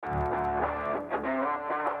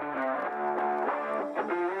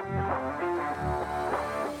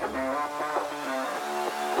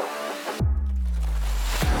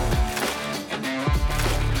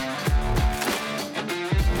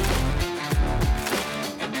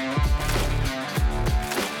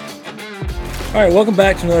All right, welcome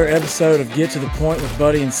back to another episode of Get to the Point with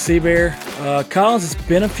Buddy and Seabear. Collins, it's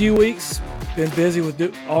been a few weeks, been busy with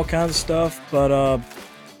all kinds of stuff, but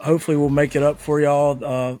hopefully we'll make it up for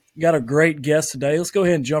y'all. Got a great guest today. Let's go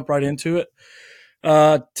ahead and jump right into it.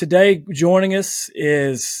 Today joining us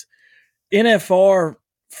is NFR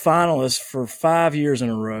finalist for 5 years in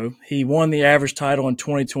a row. He won the average title in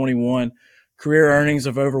 2021, career earnings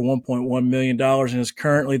of over $1.1 million, and is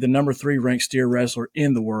currently the number 3 ranked steer wrestler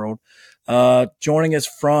in the world. Joining us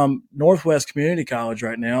from Northwest Community College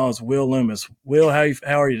right now is Will Lummus. Will, how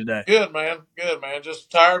are you today? Good, man. Good, man. Just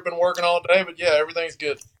tired. Been working all day, but yeah, everything's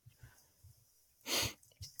good.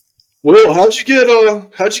 Will, how'd you get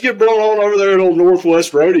brought on over there at old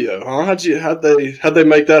Northwest Rodeo? Huh? How'd they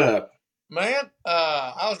make that happen? Man,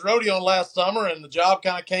 I was rodeoing last summer, and the job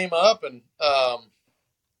kind of came up, and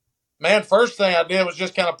man, first thing I did was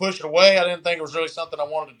just kind of push it away. I didn't think it was really something I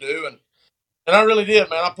wanted to do, and I really did,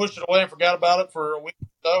 man. I pushed it away and forgot about it for a week or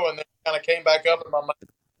so, and then it kind of came back up in my mind.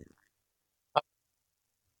 I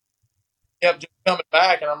kept just coming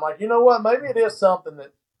back, and I'm like, you know what? Maybe it is something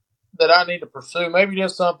that I need to pursue. Maybe it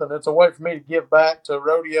is something that's a way for me to give back to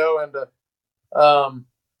rodeo and to, to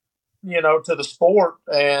the sport.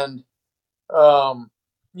 And, I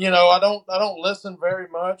don't listen very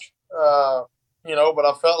much, but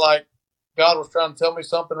I felt like God was trying to tell me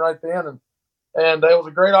something right then. And it was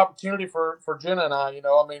a great opportunity for Jenna and I.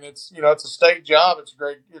 It's a state job.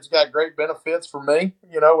 It's got great benefits for me,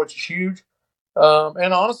 which is huge.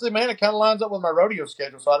 And honestly, man, it kind of lines up with my rodeo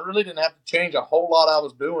schedule. So I really didn't have to change a whole lot I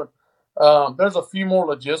was doing. There's a few more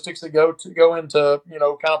logistics that go into,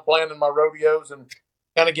 kind of planning my rodeos and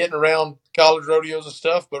kind of getting around college rodeos and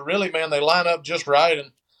stuff. But really, man, they line up just right.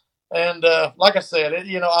 And like I said,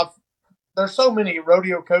 there's so many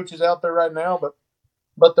rodeo coaches out there right now,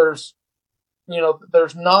 but there's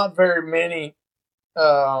not very many.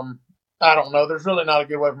 I don't know. There's really not a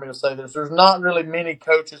good way for me to say this. There's not really many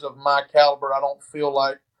coaches of my caliber. I don't feel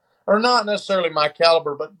like, or not necessarily my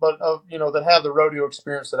caliber, but of that have the rodeo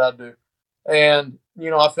experience that I do. And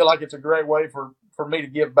I feel like it's a great way for me to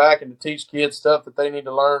give back and to teach kids stuff that they need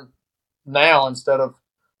to learn now instead of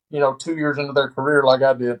 2 years into their career like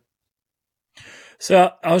I did.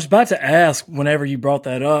 So I was about to ask, whenever you brought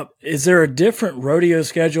that up, is there a different rodeo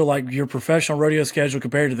schedule, like your professional rodeo schedule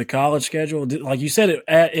compared to the college schedule? Like you said,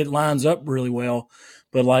 it lines up really well,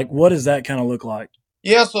 but like, what does that kind of look like?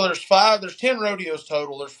 Yeah, so there's 10 rodeos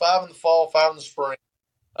total. There's 5 in the fall, 5 in the spring.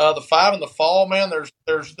 The 5 in the fall, man, there's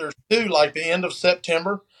 2 like the end of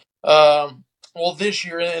September. This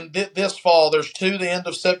year and this fall, there's 2 the end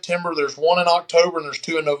of September. There's 1 in October and there's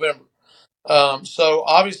 2 in November. So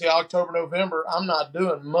obviously October, November, I'm not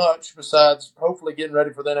doing much besides hopefully getting ready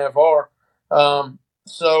for the NFR.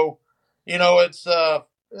 It's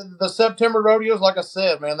the September rodeos. Like I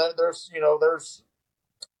said, man, there's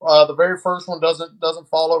the very first one doesn't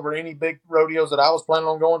fall over any big rodeos that I was planning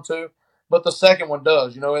on going to, but the second one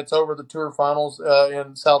does. It's over the tour finals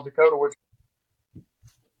in South Dakota,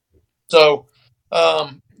 there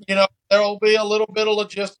will be a little bit of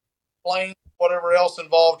logistics, planes, whatever else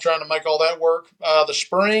involved trying to make all that work. The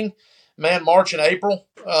spring, man, March and April.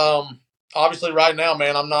 Obviously, right now,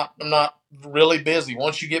 man, I'm not really busy.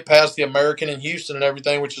 Once you get past the American in Houston and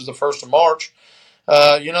everything, which is the 1st of March,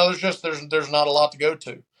 there's not a lot to go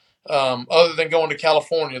to. Other than going to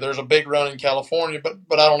California, there's a big run in California,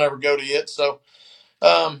 but I don't ever go to it. So,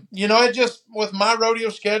 it just with my rodeo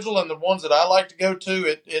schedule and the ones that I like to go to,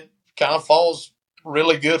 it kind of falls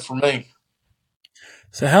really good for me.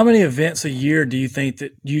 So how many events a year do you think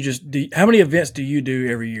that you just do? How many events do you do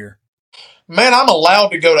every year? Man, I'm allowed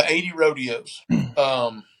to go to 80 rodeos.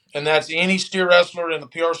 And that's any steer wrestler in the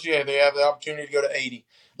PRCA. They have the opportunity to go to 80.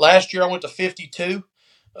 Last year I went to 52.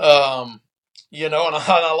 And I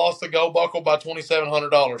lost the gold buckle by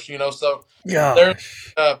 $2,700. So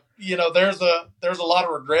there's a lot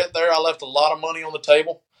of regret there. I left a lot of money on the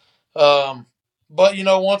table. But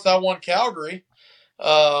once I won Calgary,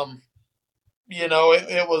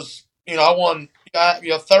 it was, I won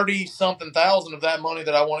 30 something thousand of that money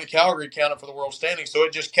that I won at Calgary counted for the world standing. So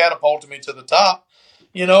it just catapulted me to the top,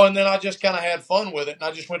 and then I just kind of had fun with it. And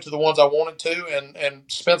I just went to the ones I wanted to and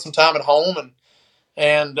spent some time at home and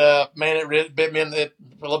man, it really bit me in the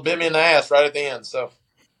ass right at the end. So.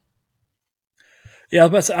 Yeah,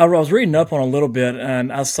 I was reading up on a little bit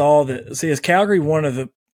and I saw that, is Calgary one of the,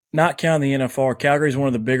 not counting the NFR, Calgary is one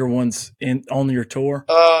of the bigger ones on your tour?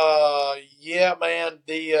 Yeah, man.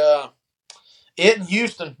 It and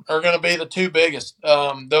Houston are going to be the 2 biggest.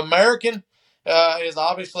 The American is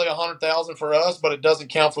obviously 100,000 for us, but it doesn't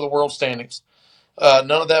count for the world standings.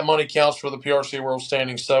 None of that money counts for the PRCA World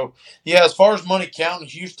Standings. So, yeah, as far as money counting,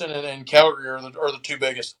 Houston and Calgary are the two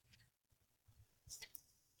biggest.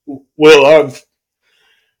 Well, I've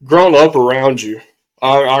grown up around you.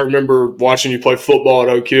 I remember watching you play football at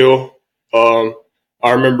Oak Hill. I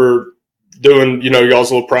remember doing,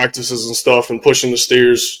 y'all's little practices and stuff and pushing the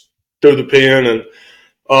steers through the pen.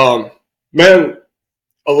 And, man,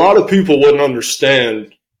 a lot of people wouldn't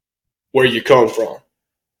understand where you come from,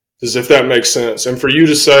 as if that makes sense. And for you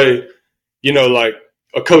to say, like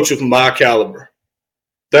a coach with my caliber,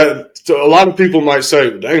 that a lot of people might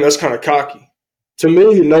say, dang, that's kind of cocky. To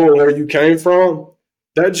me, knowing where you came from,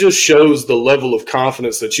 that just shows the level of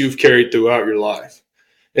confidence that you've carried throughout your life.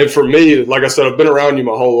 And for me, like I said, I've been around you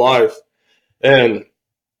my whole life. And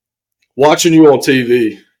watching you on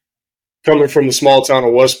TV, coming from the small town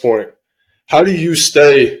of West Point, how do you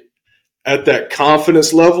stay at that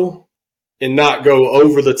confidence level and not go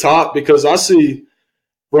over the top? Because I see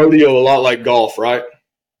rodeo a lot like golf, right?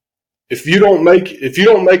 If you don't make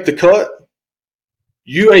the cut,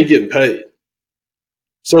 you ain't getting paid.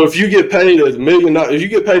 So if you get paid $1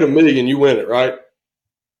 million, you win it, right?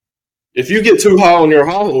 If you get too high on your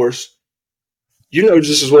high horse, you know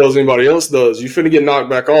just as well as anybody else does, you're finna get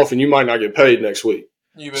knocked back off and you might not get paid next week.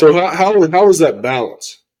 So how is that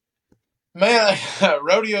balance? Man,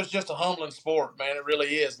 rodeo is just a humbling sport, man. It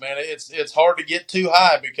really is, man. It's hard to get too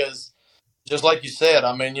high because, just like you said,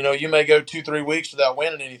 I mean, you may go 2-3 weeks without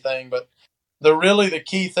winning anything, but the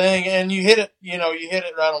key thing, and you hit it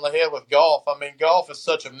right on the head with golf. I mean, golf is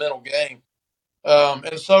such a mental game.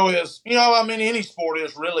 And so is, any sport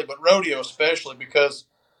is really, but rodeo especially, because,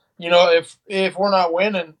 if we're not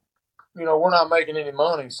winning, we're not making any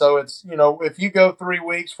money. So it's, if you go 3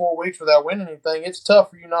 weeks, 4 weeks without winning anything, it's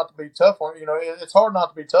tough for you not to be tough on, it's hard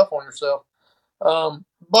not to be tough on yourself.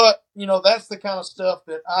 But, that's the kind of stuff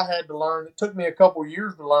that I had to learn. It took me a couple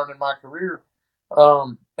years to learn in my career.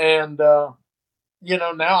 Now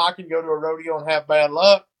I can go to a rodeo and have bad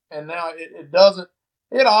luck. And now it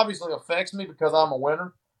obviously affects me because I'm a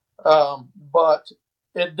winner. But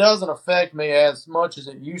it doesn't affect me as much as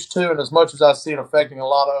it used to, and as much as I see it affecting a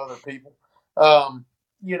lot of other people. I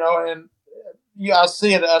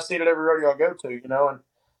see it at every rodeo I go to,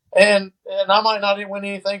 and I might not win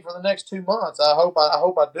anything for the next 2 months. I hope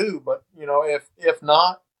I do, but if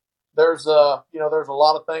not, there's a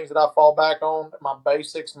lot of things that I fall back on: my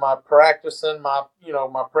basics, my practicing, my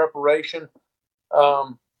preparation,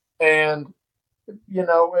 and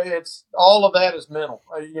it's all of that is mental.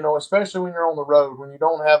 Especially when you're on the road, when you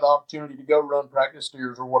don't have the opportunity to go run practice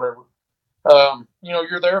steers or whatever.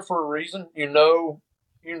 You're there for a reason. You're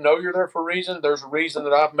there for a reason. There's a reason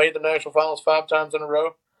that I've made the national finals 5 times in a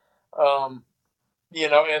row.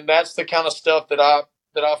 And that's the kind of stuff that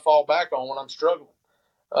I fall back on when I'm struggling.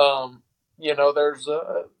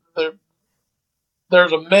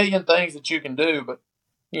 There's a million things that you can do, but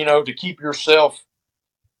to keep yourself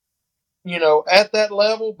at that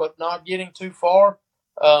level, but not getting too far.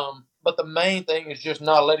 But the main thing is just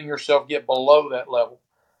not letting yourself get below that level.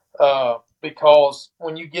 Because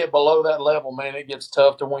when you get below that level, man, it gets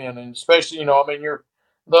tough to win. And especially, you're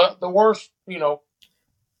the worst,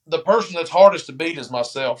 the person that's hardest to beat is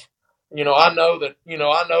myself. I know that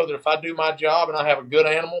if I do my job and I have a good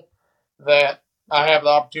animal, that I have the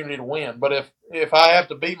opportunity to win. But if I have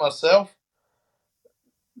to beat myself,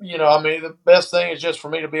 the best thing is just for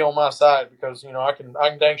me to be on my side, because, I can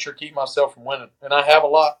dang sure keep myself from winning, and I have a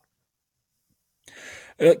lot.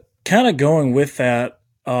 Kind of going with that,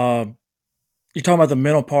 you're talking about the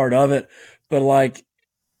mental part of it, but like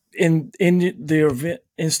in the event,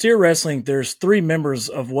 in steer wrestling, there's 3 members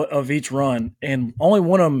of each run, and only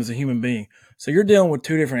one of them is a human being. So you're dealing with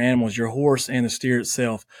 2 different animals, your horse and the steer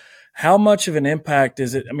itself. How much of an impact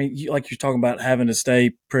is it? I mean, like you're talking about having to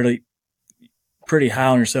stay pretty high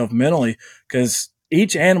on yourself mentally, because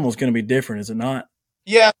each animal is going to be different, is it not?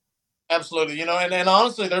 Yeah, absolutely. And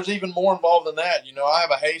honestly, there's even more involved than that. I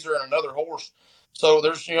have a hazer and another horse. So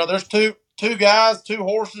there's two guys, 2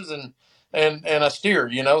 horses, and a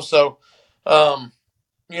steer, So,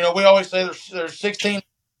 we always say there's 16 in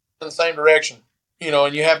the same direction,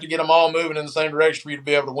 and you have to get them all moving in the same direction for you to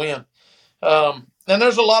be able to win. And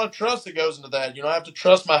there's a lot of trust that goes into that. I have to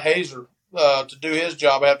trust my hazer to do his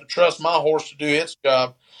job. I have to trust my horse to do its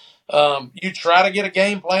job. You try to get a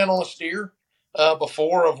game plan on a steer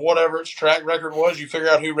before, of whatever its track record was. You figure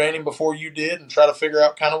out who ran him before you did and try to figure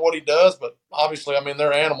out kind of what he does. But obviously,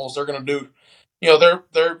 they're animals. They're going to do,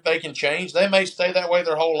 they can change. They may stay that way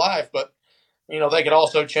their whole life, but, they could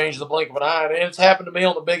also change the blink of an eye. And it's happened to me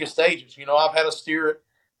on the biggest stages. I've had a steer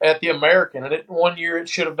at the American, and one year it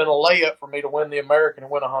should have been a layup for me to win the American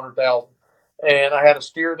and win $100,000. and I had a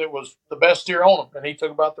steer that was the best steer on him, and he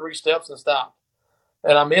took about 3 steps and stopped,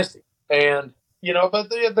 and I missed him. And but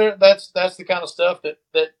that's the kind of stuff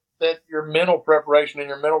that your mental preparation and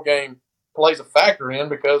your mental game plays a factor in,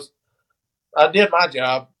 because I did my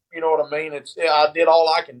job. You know what I mean? I did all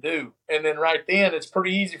I can do, and then right then it's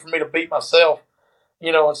pretty easy for me to beat myself,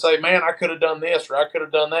 and say, man, I could have done this or I could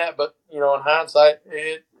have done that. But in hindsight,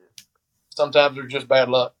 sometimes there's just bad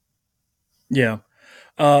luck. Yeah.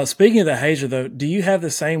 Speaking of the hazer, though, do you have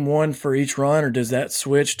the same one for each run, or does that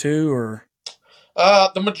switch too? Or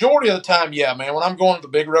the majority of the time, yeah, man. When I'm going to the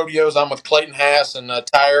big rodeos, I'm with Clayton Hass and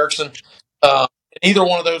Ty Erickson. Either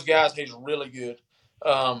one of those guys, he's really good,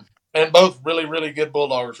 and both really, really good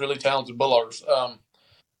bulldoggers, really talented bulldoggers.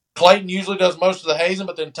 Clayton usually does most of the hazing,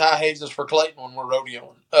 but then Ty hazes for Clayton when we're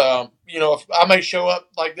rodeoing. If I may show up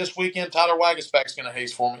like this weekend, Tyler Wagasback's going to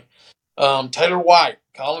haze for me. Taylor White,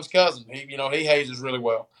 Colin's cousin, he hazes really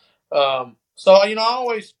well. So I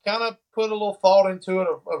always kind of put a little thought into it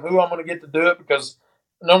of who I'm going to get to do it, because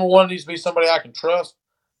number one, it needs to be somebody I can trust,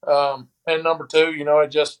 and number two,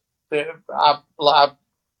 I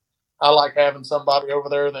like having somebody over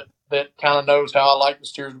there that kind of knows how I like the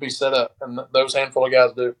steers to be set up, and those handful of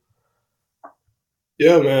guys do.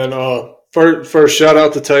 Yeah, man. First shout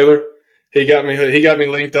out to Taylor. He got me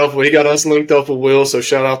linked up. He got us linked up with Will. So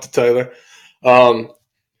shout out to Taylor.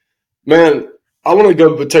 Man, I want to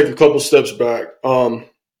go take a couple steps back.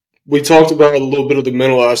 We talked about a little bit of the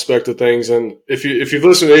mental aspect of things, and if you've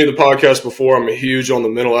listened to any of the podcasts before, I'm huge on the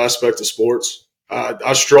mental aspect of sports.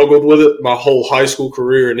 I struggled with it my whole high school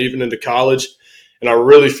career and even into college, and I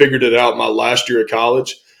really figured it out my last year of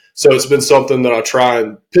college. So it's been something that I try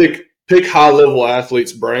and pick high level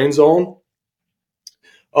athletes' brains on.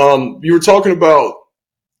 You were talking about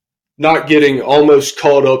not getting almost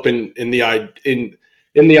caught up in the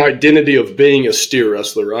identity of being a steer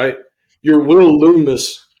wrestler, right? You're Will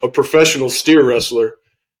Lummus, a professional steer wrestler,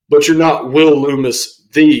 but you're not Will Lummus,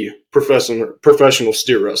 the professional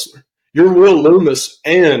steer wrestler. You're Will Lummus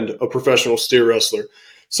and a professional steer wrestler.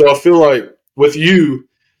 So I feel like with you,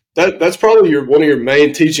 that's probably one of your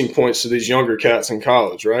main teaching points to these younger cats in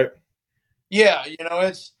college, right? Yeah,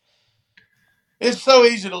 it's so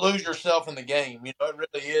easy to lose yourself in the game. It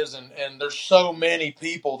really is, and there's so many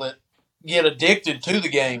people that get addicted to the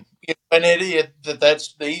game, and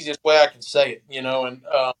that's the easiest way I can say it. And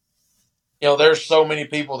there's so many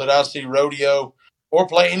people that I see rodeo or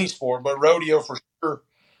play any sport, but rodeo for sure,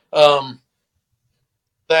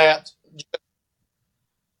 that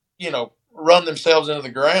run themselves into the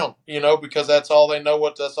ground, because that's all they know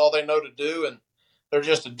to do, and they're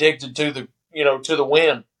just addicted to the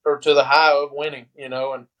win, or to the high of winning, and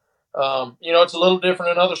it's a little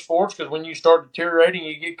different in other sports, because when you start deteriorating,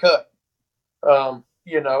 you get cut.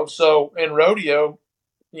 So in rodeo,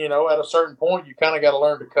 at a certain point, you kind of got to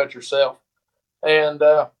learn to cut yourself. And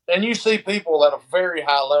you see people at a very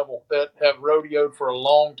high level that have rodeoed for a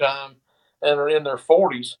long time and are in their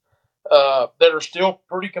 40s, that are still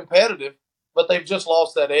pretty competitive, but they've just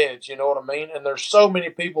lost that edge. You know what I mean? And there's so many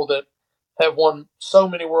people that have won so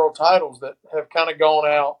many world titles that have kind of gone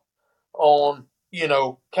out on,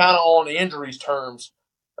 kind of on injuries terms,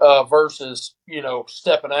 versus,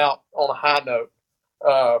 stepping out on a high note,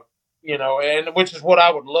 and which is what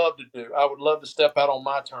I would love to do. I would love to step out on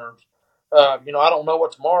my terms. I don't know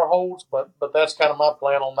what tomorrow holds, but that's kind of my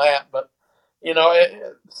plan on that. But,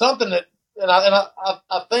 something that, and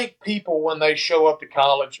I think people, when they show up to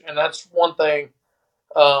college, and that's one thing,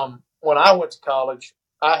 when I went to college,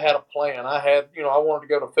 I had a plan. I wanted to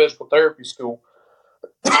go to physical therapy school,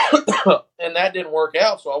 and that didn't work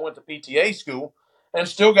out. So I went to PTA school and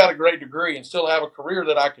still got a great degree and still have a career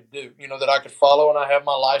that I could do, that I could follow. And I have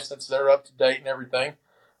my license there up to date and everything.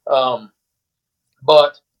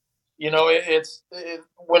 But,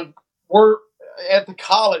 when we're at the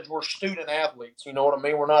college, we're student athletes, you know what I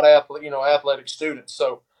mean? We're not athletic students.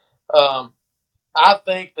 So, I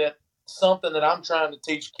think that something that I'm trying to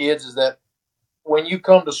teach kids is that when you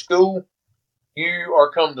come to school, you are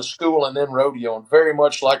coming to school and then rodeoing, very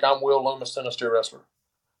much like I'm Will Lummus, a steer wrestler.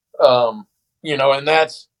 And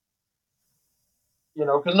that's,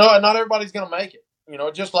 because not everybody's going to make it.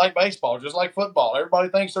 Just like baseball, just like football. Everybody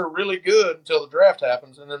thinks they're really good until the draft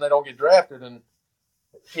happens, and then they don't get drafted. And,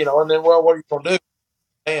 and then, well, what are you going to do?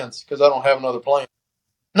 Hands, because I don't have another plan.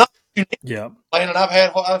 Not yeah. Plan, and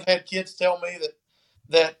I've had kids tell me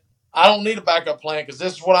that I don't need a backup plan because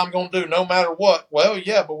this is what I'm going to do no matter what. Well,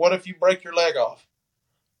 yeah, but what if you break your leg off?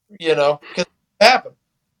 Because it happened.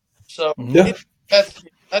 So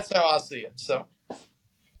that's how I see it. So.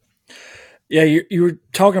 Yeah, you were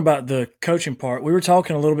talking about the coaching part. We were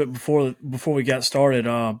talking a little bit before we got started.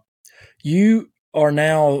 You are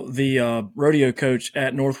now the rodeo coach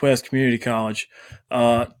at Northwest Community College.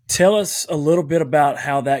 Tell us a little bit about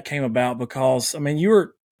how that came about, because I mean, you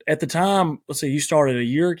were at the time. Let's see, you started a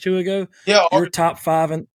year or two ago. Yeah, You're top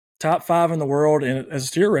five in the world as a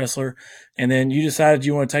steer wrestler, and then you decided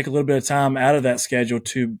you want to take a little bit of time out of that schedule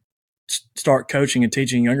to start coaching and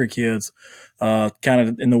teaching younger kids, kind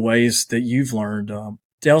of in the ways that you've learned.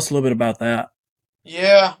 Tell us a little bit about that.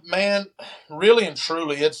 yeah, man. Really and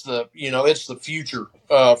truly, it's the future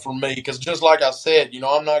for me, because just like I said,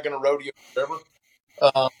 I'm not going to rodeo forever.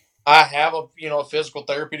 Um, I have a physical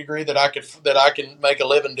therapy degree that I can make a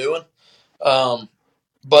living doing. Um,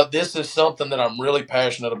 but this is something that I'm really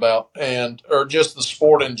passionate about, or just the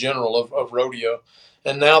sport in general of rodeo.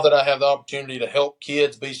 And now that I have the opportunity to help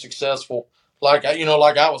kids be successful, like I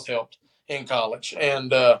was helped in college,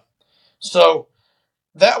 and so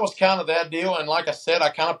that was kind of that deal. And like I said, I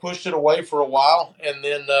kind of pushed it away for a while, and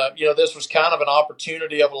then this was kind of an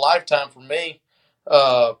opportunity of a lifetime for me,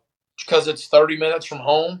 because it's 30 minutes from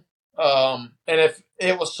home. And if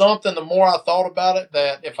it was something, the more I thought about it,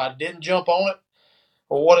 that if I didn't jump on it,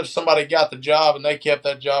 well, what if somebody got the job and they kept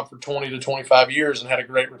that job for 20 to 25 years and had a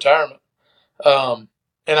great retirement?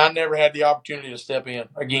 And I never had the opportunity to step in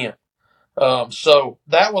again. So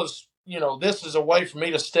that was, this is a way for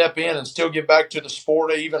me to step in and still get back to the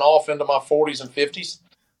sport, even off into my 40s and 50s,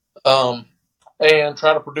 and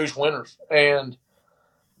try to produce winners and,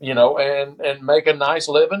 and make a nice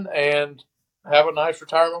living and have a nice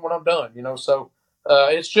retirement when I'm done, So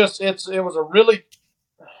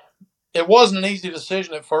it wasn't an easy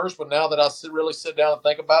decision at first, but now that I really sit down and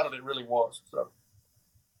think about it, it really was. So,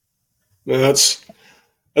 Man, that's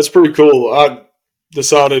pretty cool. I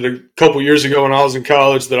decided a couple years ago when I was in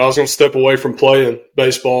college that I was going to step away from playing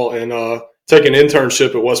baseball and take an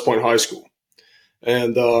internship at West Point High School.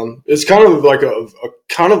 And it's kind of like a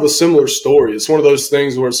kind of a similar story. It's one of those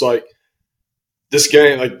things where it's like, this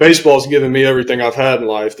game, like baseball's given me everything I've had in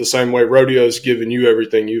life, the same way rodeo's given you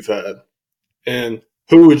everything you've had. And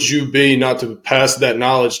who would you be not to pass that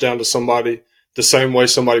knowledge down to somebody the same way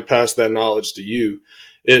somebody passed that knowledge to you?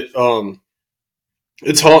 It's hard,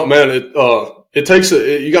 man. It takes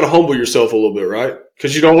you got to humble yourself a little bit, right?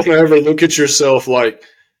 Because you don't want to ever look at yourself like,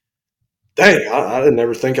 dang, I didn't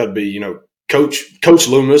ever think I'd be, Coach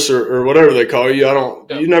Lummus or whatever they call you.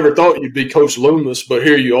 You never thought you'd be Coach Lummus, but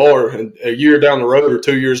here you are, and a year down the road or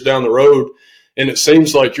 2 years down the road, and it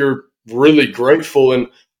seems like you're really grateful and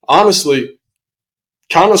honestly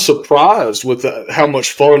kind of surprised with how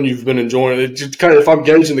much fun you've been enjoying it. Just kind of, if I'm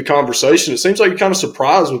gauging the conversation, it seems like you're kind of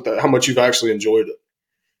surprised with that, how much you've actually enjoyed it.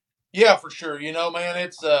 Yeah, for sure. Man,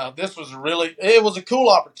 this was it was a cool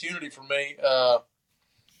opportunity for me,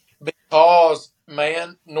 because,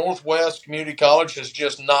 man, Northwest Community College has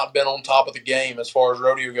just not been on top of the game as far as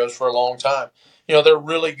rodeo goes for a long time. They're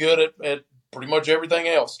really good at pretty much everything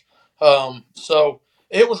else. So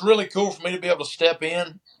it was really cool for me to be able to step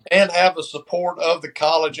in and have the support of the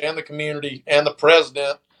college and the community and the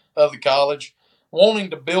president of the college wanting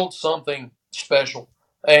to build something special.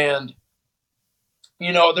 And,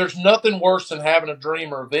 there's nothing worse than having a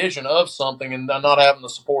dream or a vision of something and not having the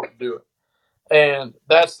support to do it. And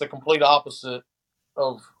that's the complete opposite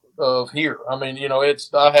of here. I mean,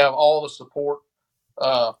 I have all the support.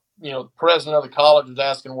 The president of the college is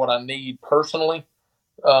asking what I need personally.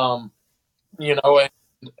 And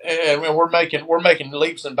we're making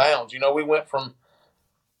leaps and bounds. We went from,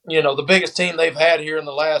 the biggest team they've had here in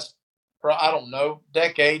the last, I don't know,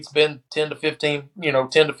 decades been 10 to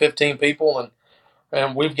 15 people,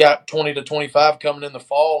 and we've got 20 to 25 coming in the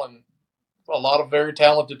fall, and a lot of very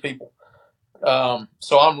talented people.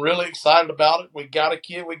 So I'm really excited about it. We got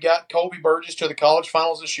Colby Burgess to the college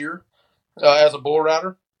finals this year as a bull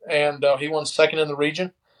rider, and he won second in the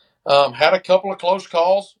region. Had a couple of close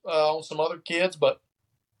calls on some other kids, but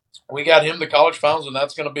we got him to the college finals, and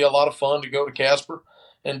that's going to be a lot of fun to go to Casper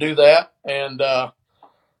and do that. And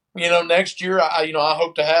next year, I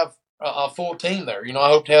hope to have a full team there. I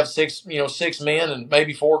hope to have six men and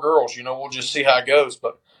maybe 4 girls. We'll just see how it goes,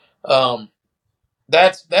 but.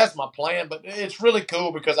 That's my plan, but it's really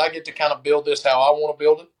cool because I get to kind of build this how I want to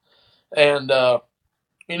build it. And,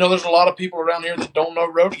 there's a lot of people around here that don't know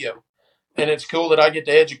rodeo, and it's cool that I get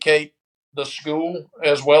to educate the school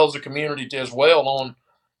as well as the community as well on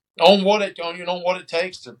what it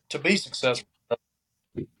takes to be successful.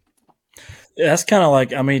 Yeah, that's kind of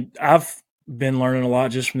like, I mean, I've been learning a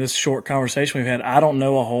lot just from this short conversation we've had. I don't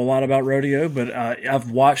know a whole lot about rodeo, but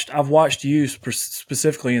I've watched you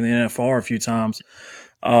specifically in the NFR a few times.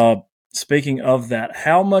 Speaking of that,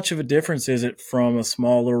 how much of a difference is it from a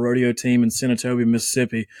small little rodeo team in Senatobia,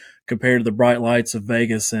 Mississippi, compared to the bright lights of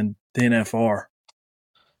Vegas and the NFR?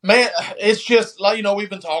 Man, it's just like, we've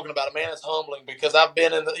been talking about it, man. It's humbling because I've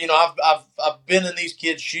been in I've been in these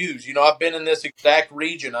kids' shoes. I've been in this exact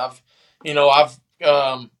region. I've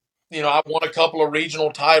won a couple of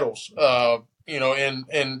regional titles. In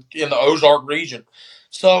the Ozark region.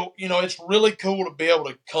 So it's really cool to be able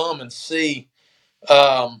to come and see,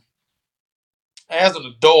 as an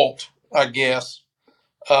adult, I guess.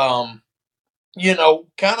 Um,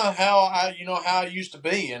 kind of how I used to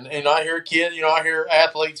be. And I hear kids, I hear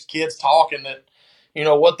athletes, kids talking that,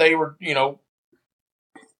 what they were,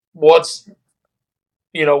 what's,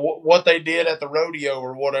 what they did at the rodeo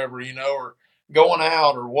or whatever, or going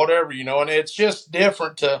out or whatever, and it's just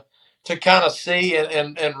different to kind of see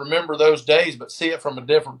and remember those days, but see it from a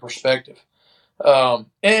different perspective. And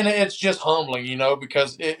it's just humbling,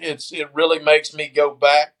 because it really makes me go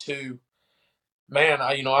back to, man,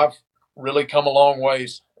 I've really come a long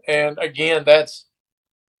ways. And again, that's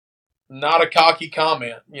not a cocky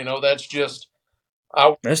comment. That's just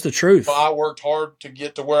That's the truth. I worked hard to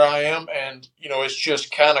get to where I am, and it's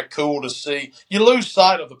just kind of cool to see. You lose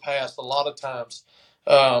sight of the past a lot of times.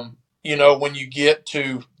 When you get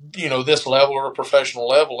to this level or a professional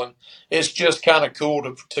level, and it's just kind of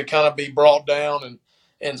cool to kind of be brought down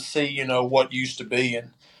and see what used to be,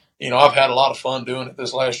 and I've had a lot of fun doing it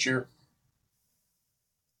this last year.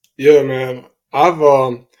 Yeah, man.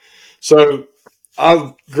 So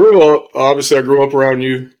I grew up. Obviously, I grew up around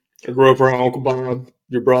you. I grew up around Uncle Bob,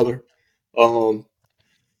 your brother. Um,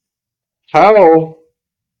 how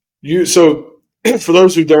you? So for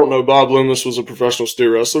those who don't know, Bob Lummus was a professional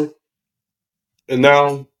steer wrestler, and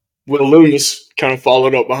now Will Lummus kind of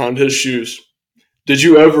followed up behind his shoes. Did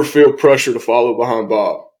you ever feel pressure to follow behind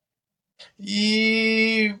Bob?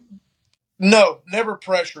 No, never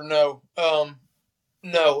pressure. No.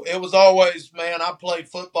 No, it was always, man, I played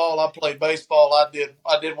football, I played baseball, I did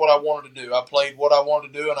what I wanted to do. I played what I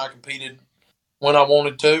wanted to do, and I competed when I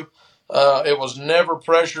wanted to. It was never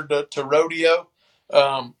pressured to rodeo.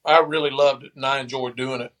 I really loved it, and I enjoyed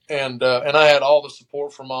doing it. And I had all the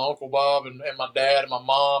support from my Uncle Bob and my dad and my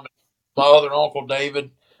mom and my other Uncle David.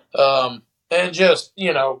 And just,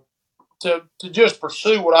 to just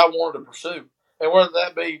pursue what I wanted to pursue. And whether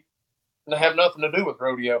that be to have nothing to do with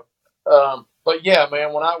rodeo. But yeah,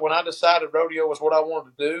 man, when I decided rodeo was what I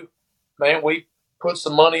wanted to do, man, we put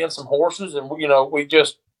some money in some horses, and we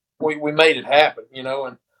made it happen, and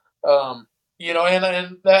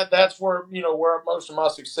that's where most of my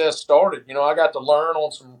success started. I got to learn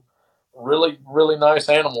on some really really nice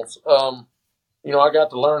animals. I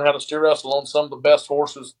got to learn how to steer wrestle on some of the best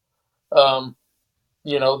horses, that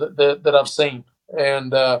I've seen,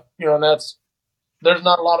 and and there's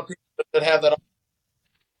not a lot of people that have that.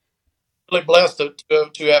 Really blessed to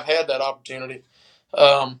have had that opportunity.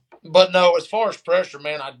 But no, as far as pressure,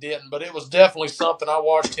 man, I didn't. But it was definitely something. I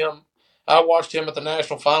watched him. I watched him at the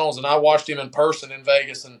national finals, and I watched him in person in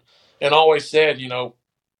Vegas, and always said,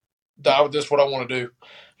 this is what I want to do.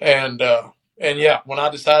 And yeah, when I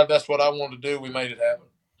decided that's what I wanted to do, we made it happen.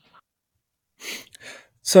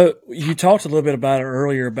 So you talked a little bit about it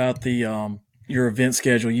earlier about the your event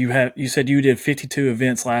schedule. You said you did 52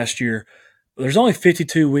 events last year. There's only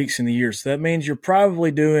 52 weeks in the year, so that means you're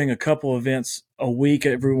probably doing a couple events a week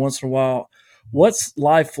every once in a while. What's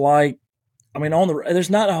life like? I mean, there's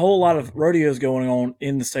not a whole lot of rodeos going on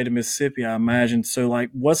in the state of Mississippi, I imagine. So, like,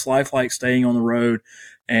 what's life like staying on the road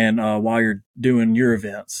and while you're doing your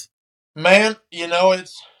events? Man,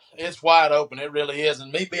 it's wide open. It really is.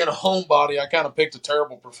 And me being a homebody, I kind of picked a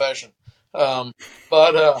terrible profession. But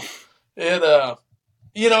it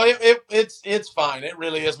it's fine. It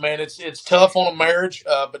really is, man. It's tough on a marriage,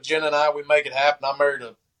 but Jen and I, we make it happen. I married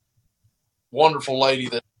a wonderful lady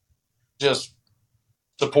that just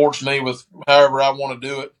supports me with however I want to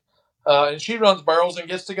do it. And she runs barrels and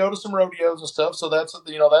gets to go to some rodeos and stuff. So that's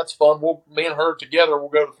fun. Me and her together, we'll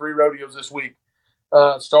go to 3 rodeos this week,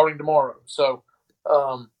 starting tomorrow. So,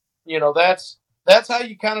 that's how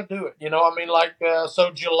you kind of do it. I mean, like,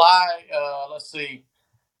 so July, let's see,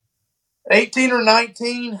 18 or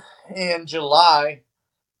 19 in July,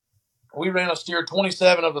 we ran a steer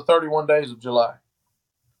 27 of the 31 days of July.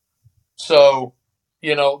 So,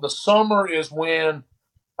 the summer is when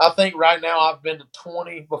I think right now I've been to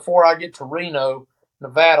 20 before I get to Reno,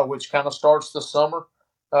 Nevada, which kind of starts the summer,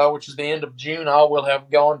 which is the end of June. I will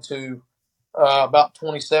have gone to about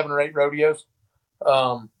 27 or 8 rodeos.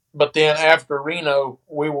 But then after Reno,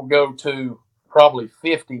 we will go to probably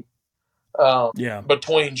 50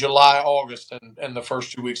 between July, August, and the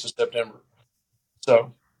first 2 weeks of September.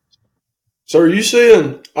 So are you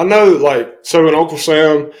seeing? I know, like, so in Uncle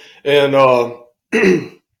Sam and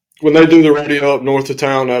when they do the rodeo up north of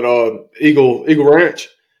town at Eagle Ranch,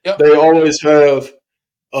 Yep. they always have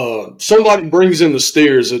somebody brings in the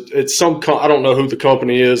steers. It's I don't know who the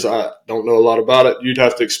company is. I don't know a lot about it. You'd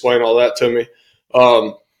have to explain all that to me.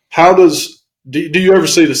 How do you ever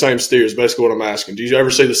see the same steers? Basically, what I'm asking. Do you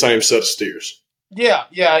ever see the same set of steers? Yeah,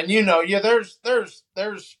 and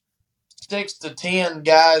there's 6 to 10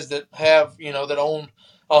 guys that have that own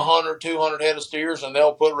 100, 200 head of steers, and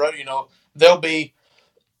they'll they'll be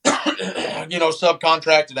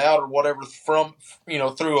subcontracted out or whatever from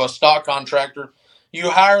through a stock contractor. You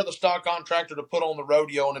hire the stock contractor to put on the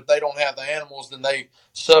rodeo, and if they don't have the animals, then they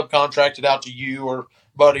subcontract it out to you or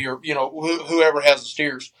Buddy or whoever has the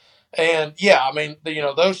steers. And yeah, I mean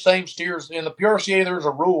those same steers in the PRCA, there's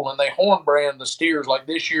a rule, and they horn brand the steers. Like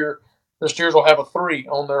this year, the steers will have a 3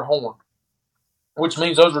 on their horn, which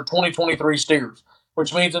means those are 2023 steers.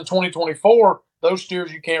 Which means in 2024, those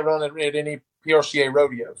steers you can't run at any PRCA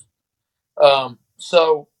rodeos.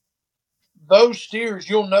 So those steers,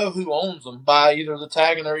 you'll know who owns them by either the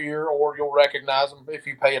tag in their ear or you'll recognize them if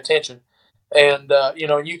you pay attention. And,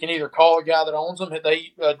 you can either call a guy that owns them.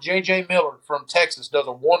 J.J. Miller from Texas does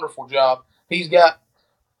a wonderful job. He's got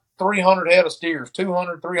 300 head of steers,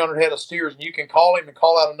 200, 300 head of steers, and you can call him and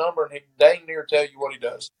call out a number, and he dang near tell you what he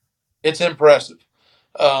does. It's impressive.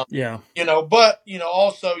 Yeah. But,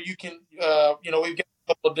 also you can, we've got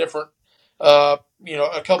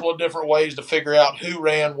a couple of different ways to figure out who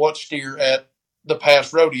ran what steer at the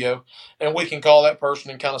past rodeo, and we can call that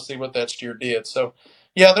person and kind of see what that steer did. So,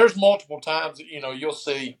 yeah, there's multiple times that, you'll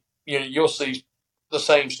see the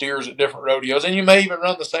same steers at different rodeos, and you may even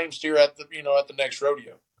run the same steer at the next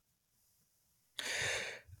rodeo.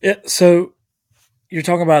 Yeah. So you're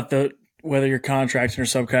talking about whether you're contracting or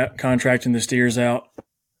subcontracting the steers out.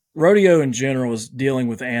 Rodeo in general is dealing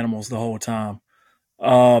with animals the whole time.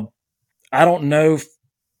 I don't know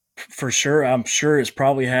for sure. I'm sure it's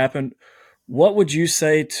probably happened. What would you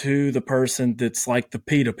say to the person that's like the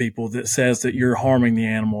PETA people that says that you're harming the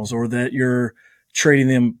animals or that you're treating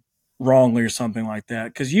them wrongly or something like that?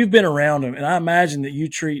 Because you've been around them, and I imagine that you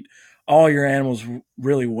treat all your animals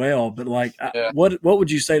really well. But what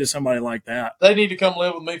would you say to somebody like that? They need to come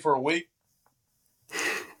live with me for a week.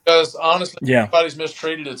 Because honestly, if anybody's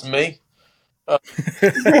mistreated, it's me.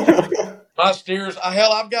 My steers,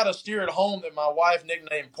 I've got a steer at home that my wife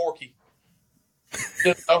nicknamed Porky.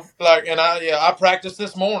 I practiced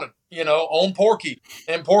this morning, on Porky,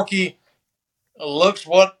 and Porky looks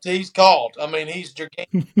what he's called. I mean, he's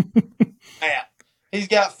gigantic, fat. He's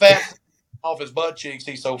got fat off his butt cheeks.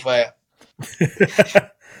 He's so fat.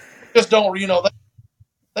 Just don't,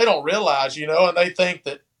 they don't realize, and they think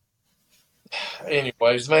that.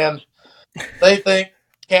 Anyways, man, they think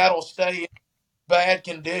cattle stay in bad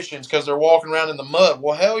conditions because they're walking around in the mud.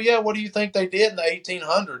 Well, hell yeah, what do you think they did in the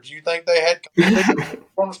 1800s? You think they had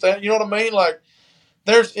understand? You know what I mean? Like,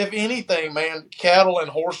 if anything, man, cattle and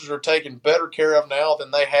horses are taken better care of now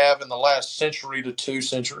than they have in the last century to 2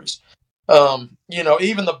 centuries.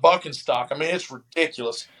 Even the bucking stock, I mean, it's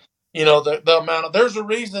ridiculous. The amount of, there's a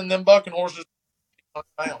reason them bucking horses are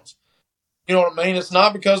pounds. You know what I mean? It's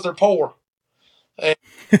not because they're poor. And,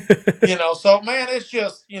 so man, it's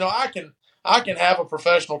just, I can have a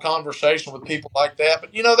professional conversation with people like that,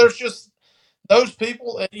 but there's just those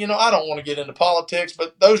people, I don't want to get into politics,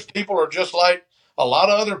 but those people are just like a lot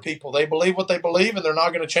of other people. They believe what they believe and they're not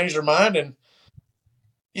going to change their mind. And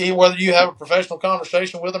whether you have a professional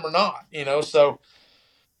conversation with them or not, so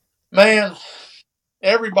man,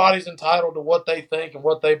 everybody's entitled to what they think and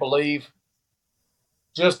what they believe.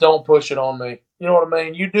 Just don't push it on me. You know what I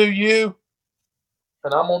mean? You do you.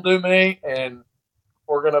 And I'm going to do me, and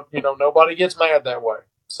we're going to, nobody gets mad that way.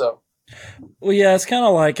 So. Well, yeah, it's kind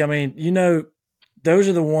of like, I mean, those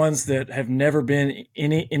are the ones that have never been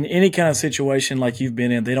in any kind of situation like you've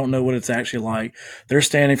been in. They don't know what it's actually like. They're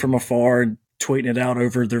standing from afar and tweeting it out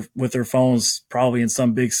with their phones, probably in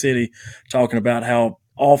some big city, talking about how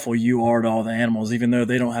awful you are to all the animals, even though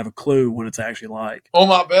they don't have a clue what it's actually like. Well,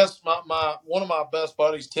 one of my best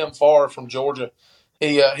buddies, Tim Farr from Georgia,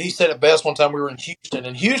 he said it best one time. We were in Houston.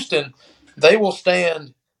 In Houston, they will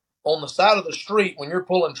stand on the side of the street when you're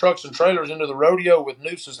pulling trucks and trailers into the rodeo with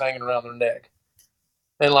nooses hanging around their neck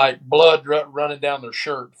and like blood running down their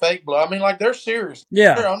shirt, fake blood. I mean, like they're serious.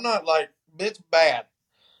 Yeah, I'm not like it's bad.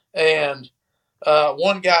 And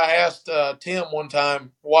one guy asked Tim one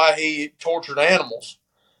time why he tortured animals,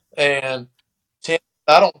 and Tim,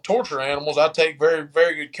 I don't torture animals. I take very,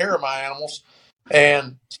 very good care of my animals.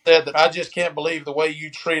 And said that I just can't believe the way you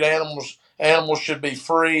treat animals. Animals should be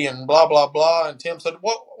free and blah, blah, blah. And Tim said,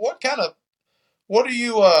 what are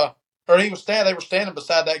you, or they were standing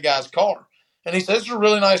beside that guy's car. And he said, "It's a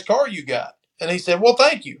really nice car you got." And he said, "Well,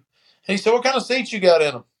 thank you." And he said, "What kind of seats you got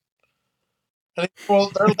in them?" And he said,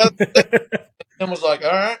 "Well, they're leather seats." And was like,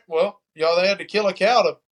 "All right, well, y'all, they had to kill a cow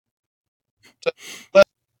to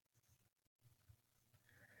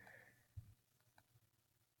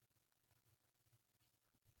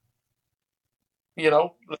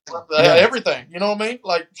everything, you know what I mean?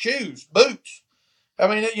 Like shoes, boots. I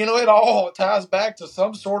mean, it all ties back to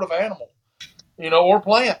some sort of animal, or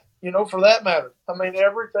plant, for that matter. I mean,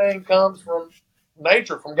 everything comes from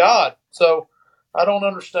nature, from God. So I don't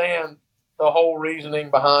understand the whole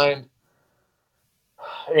reasoning behind.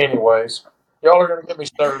 Anyways, y'all are going to get me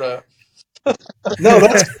stirred up. No,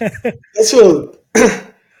 that's a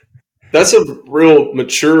that's a real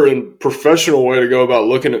mature and professional way to go about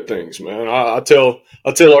looking at things, man. I tell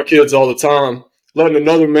our kids all the time, letting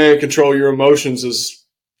another man control your emotions is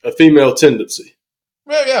a female tendency.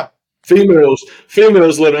 Yeah.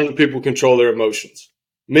 Females let other people control their emotions.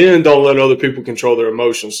 Men don't let other people control their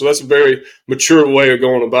emotions. So that's a very mature way of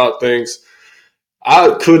going about things.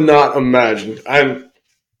 I could not imagine. And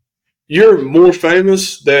you're more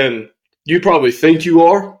famous than you probably think you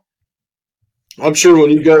are. I'm sure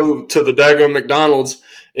when you go to the daggone McDonald's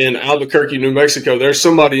in Albuquerque, New Mexico, there's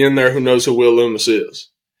somebody in there who knows who Will Lummus is.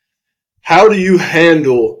 How do you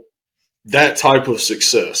handle that type of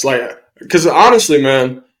success? Like, because honestly,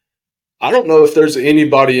 man, I don't know if there's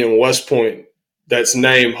anybody in West Point that's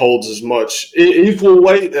name holds as much equal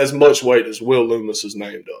weight, as much weight as Will Lummus's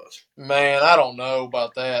name does. Man, I don't know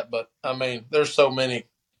about that, but I mean, there's so many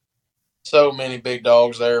big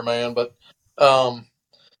dogs there, man. But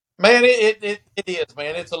man, it is,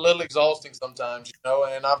 man. It's a little exhausting sometimes,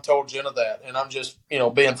 and I've told Jenna that, and I'm just,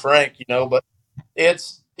 being frank, but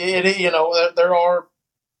there are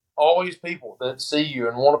always people that see you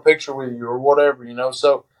and want a picture with you or whatever,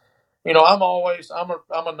 so,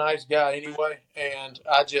 I'm a nice guy anyway. And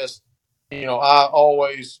I just, I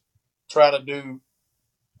always try to do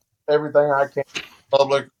everything I can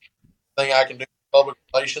public thing I can do public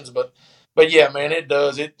relations, but yeah, man, it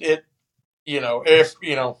does. It if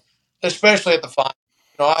especially at the final.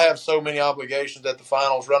 I have so many obligations at the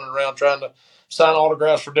finals, running around trying to sign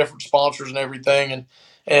autographs for different sponsors and everything,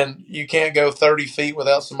 and you can't go 30 feet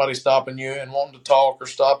without somebody stopping you and wanting to talk, or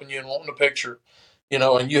stopping you and wanting a picture,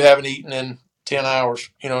 and you haven't eaten in 10 hours,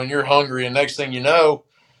 and you're hungry, and next thing you know,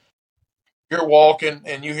 you're walking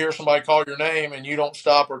and you hear somebody call your name and you don't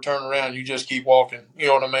stop or turn around, you just keep walking. You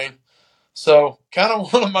know what I mean? So kind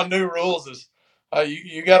of one of my new rules is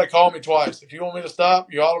you got to call me twice. If you want me to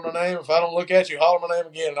stop, you holler my name. If I don't look at you, holler my name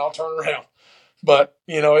again, and I'll turn around. But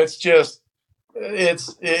it's just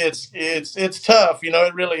it's tough.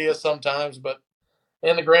 It really is sometimes. But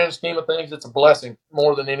in the grand scheme of things, it's a blessing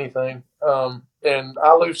more than anything. And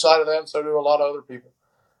I lose sight of that, and so do a lot of other people,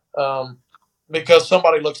 because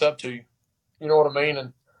somebody looks up to you. You know what I mean?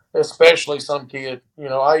 And especially some kid.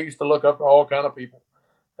 I used to look up to all kind of people.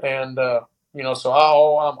 And, so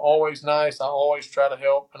I'm always nice. I always try to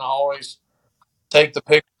help, and I always take the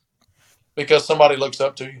picture because somebody looks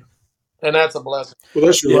up to you. And that's a blessing. Well,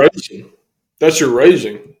 that's your raising. That's your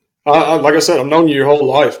raising. Like I said, I've known you your whole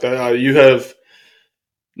life. You have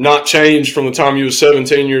not changed from the time you were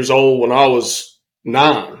 17 years old when I was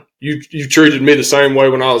 9. You treated me the same way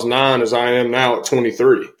when I was 9 as I am now at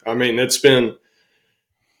 23. I mean,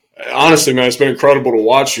 honestly, man, it's been incredible to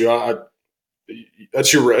watch you.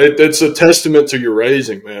 It's a testament to your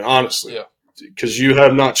raising, man, honestly. Yeah. Because you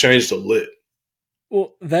have not changed a lick.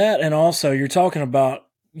 Well, that, and also you're talking about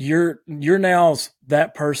you're now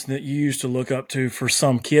that person that you used to look up to for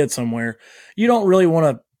some kid somewhere. You don't really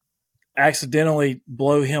want to accidentally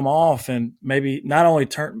blow him off and maybe not only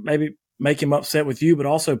maybe make him upset with you, but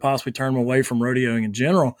also possibly turn him away from rodeoing in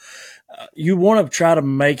general. You want to try to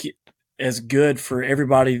make it as good for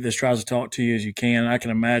everybody that tries to talk to you as you can. I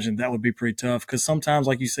can imagine that would be pretty tough because sometimes,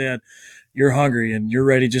 like you said, you're hungry and you're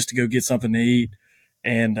ready just to go get something to eat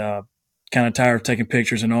and kind of tired of taking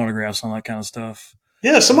pictures and autographs and all that kind of stuff.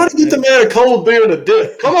 Yeah, somebody get the man a cold beer and a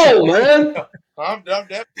dip. Come on, man. I'm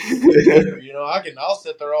definitely, I'll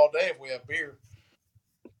sit there all day if we have beer.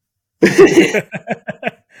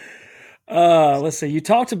 Let's see. You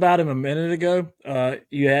talked about him a minute ago.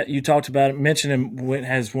 You talked about him, mentioned him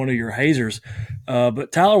as one of your hazers.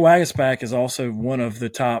 But Tyler Wagasback is also one of the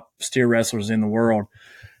top steer wrestlers in the world.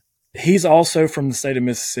 He's also from the state of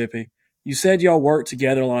Mississippi. You said y'all work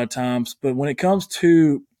together a lot of times, but when it comes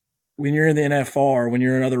to when you're in the NFR, when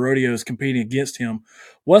you're in other rodeos competing against him,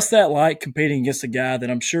 what's that like competing against a guy that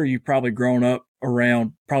I'm sure you've probably grown up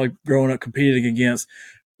competing against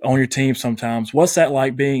on your team sometimes? What's that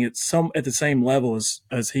like being at the same level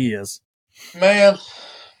as he is? Man,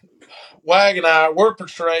 Wag and I, we're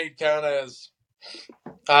portrayed kind of as,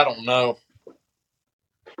 I don't know,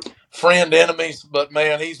 friend enemies, but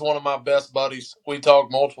man, he's one of my best buddies. We talk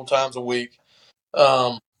multiple times a week.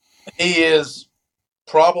 Um, he is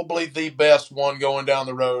probably the best one going down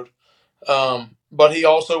the road. But he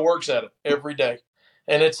also works at it every day.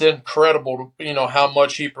 And it's incredible, how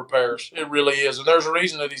much he prepares. It really is. And there's a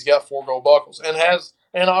reason that he's got 4 gold buckles and has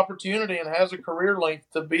an opportunity and has a career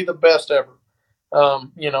length to be the best ever.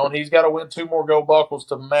 And he's got to win 2 more gold buckles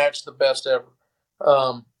to match the best ever.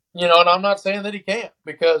 And I'm not saying that he can't,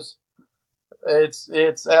 because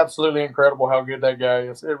it's absolutely incredible how good that guy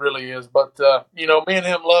is. It really is. But, me and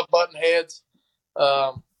him love button heads.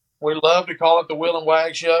 We love to call it the Will and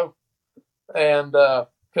Wag Show. And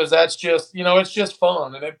because that's just, it's just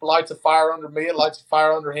fun. And it lights a fire under me. It lights a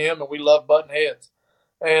fire under him. And we love button heads.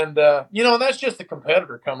 And, and that's just the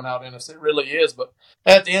competitor coming out in us. It really is. But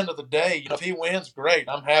at the end of the day, if he wins, great.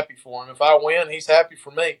 I'm happy for him. If I win, he's happy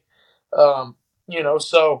for me.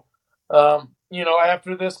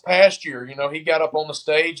 After this past year, he got up on the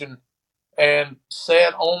stage and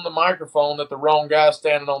said on the microphone that the wrong guy's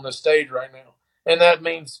standing on this stage right now. And that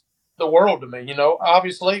means the world to me.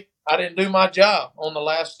 Obviously I didn't do my job on the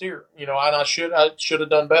last steer, and I should have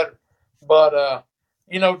done better. But,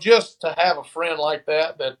 just to have a friend like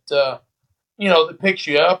that, that picks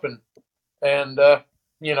you up and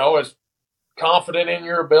is confident in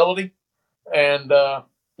your ability and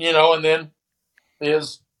then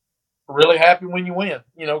is really happy when you win,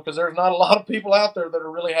 because there's not a lot of people out there that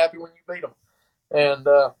are really happy when you beat them. And,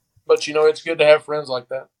 but it's good to have friends like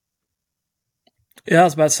that. Yeah, I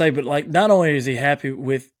was about to say, but like, not only is he happy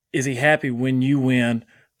when you win,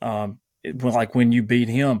 when you beat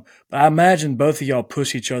him, but I imagine both of y'all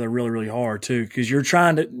push each other really, really hard too, because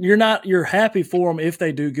you're happy for them if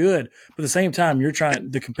they do good, but at the same time,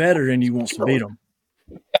 the competitor in you wants to beat them.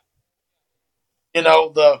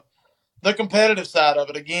 The competitive side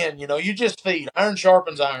of it, again, you just feed. Iron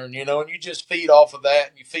sharpens iron, and you just feed off of that,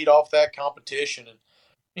 and you feed off that competition. And,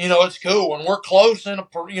 it's cool when we're close in a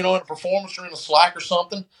performance or in a slack or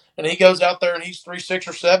something, and he goes out there and he's 3, 6,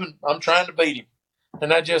 or 7. I'm trying to beat him.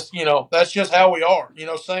 And that just, that's just how we are,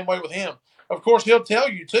 same way with him. Of course, he'll tell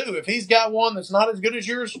you too, if he's got one that's not as good as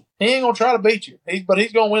yours, he ain't going to try to beat you. But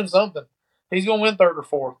he's going to win something. He's going to win 3rd or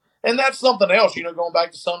 4th. And that's something else, going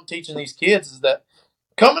back to something teaching these kids, is that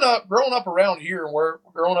growing up around here, and we're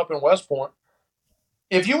growing up in West Point,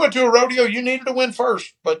 if you went to a rodeo, you needed to win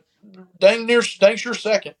first, but dang sure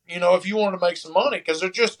second, if you wanted to make some money, because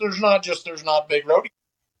there's not big rodeo.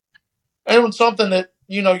 And something that,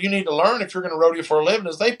 you need to learn if you're going to rodeo for a living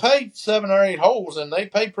is they pay 7 or 8 holes, and they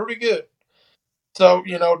pay pretty good. So,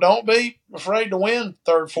 don't be afraid to win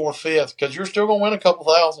 3rd, 4th, 5th, because you're still going to win a couple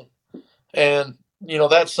thousand. And,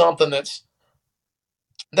 that's something that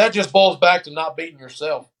just boils back to not beating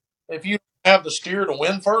yourself. If you have the steer to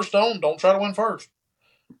win first don't try to win first.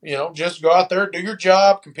 Just go out there, do your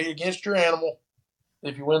job, compete against your animal.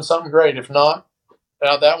 If you win something, great. If not,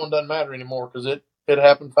 that one doesn't matter anymore, because it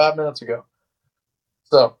happened 5 minutes ago.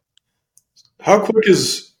 So, how quick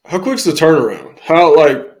is the turnaround?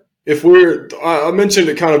 I mentioned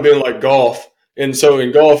it kind of being like golf, and so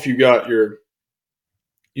in golf you've got your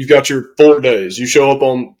 4 days. You show up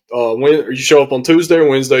on Tuesday or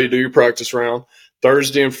Wednesday, you do your practice round.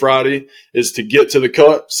 Thursday and Friday is to get to the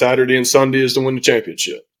cut. Saturday and Sunday is to win the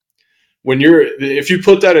championship. If you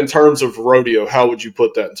put that in terms of rodeo, how would you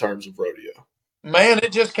put that in terms of rodeo? Man,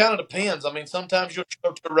 it just kind of depends. I mean, sometimes you'll show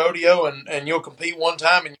up to a rodeo and you'll compete one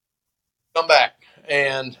time and you come back.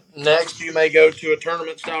 And next you may go to a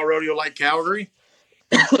tournament-style rodeo like Calgary,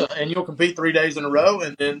 and you'll compete 3 days in a row.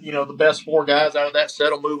 And then, the best 4 guys out of that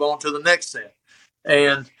set will move on to the next set.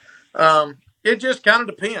 And it just kind of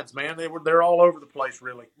depends, man. They're all over the place,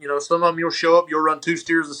 really. Some of them you'll show up, you'll run 2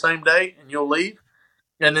 steers the same day, and you'll leave,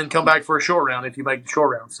 and then come back for a short round if you make the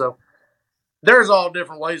short round. So there's all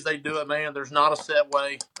different ways they do it, man. There's not a set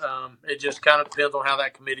way. It just kind of depends on how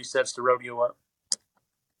that committee sets the rodeo up.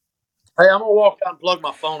 Hey, I'm going to walk out and plug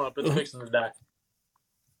my phone up. It's fixing to die.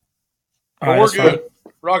 But right, we're good.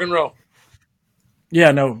 Fine. Rock and roll.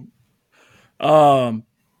 Yeah, no.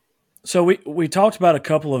 So we talked about a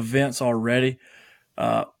couple of events already.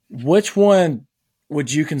 Which one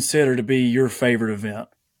would you consider to be your favorite event?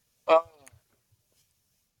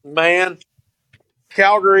 Man,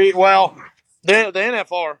 Calgary. Well, the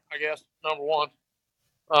NFR, I guess, number one.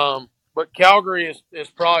 But Calgary is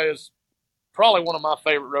probably one of my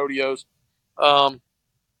favorite rodeos.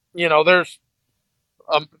 There's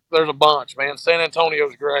a bunch, man. San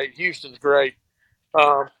Antonio's great. Houston's great.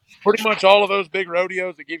 Pretty much all of those big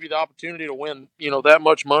rodeos that give you the opportunity to win, that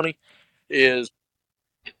much money is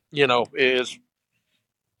is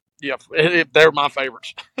they're my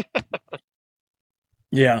favorites.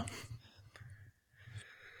 Yeah.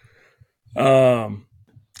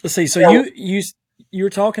 Let's see. So you were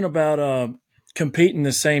talking about competing in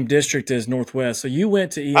the same district as Northwest. So you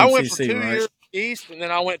went to I went for EMCC, 2 right? years east, and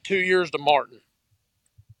then I went 2 years to Martin.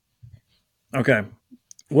 Okay.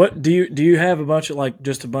 What do you have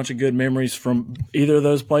just a bunch of good memories from either of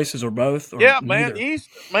those places or both or Yeah, neither? man, East,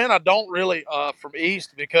 man, I don't really from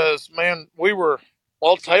East because man,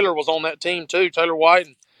 Taylor was on that team too. Taylor White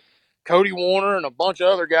and Cody Warner and a bunch of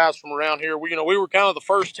other guys from around here. We were kind of the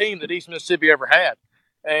first team that East Mississippi ever had,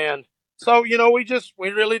 and so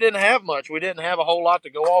we really didn't have much. We didn't have a whole lot to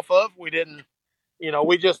go off of. We didn't,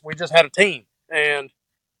 we just had a team, and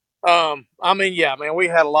I mean, yeah, man, we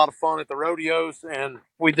had a lot of fun at the rodeos, and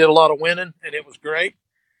we did a lot of winning, and it was great.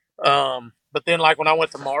 But then, like when I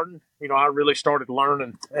went to Martin, I really started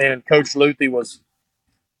learning, and Coach Luthi was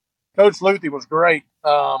great.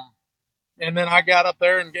 And then I got up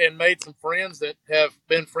there and made some friends that have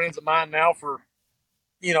been friends of mine now for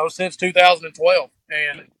since 2012,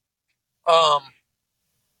 and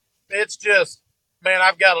it's just, man,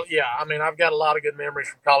 I've got a lot of good memories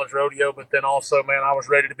from college rodeo, but then also, man, I was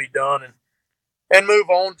ready to be done and move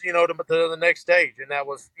on, to the next stage, and that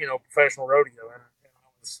was professional rodeo, and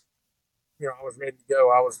I was ready to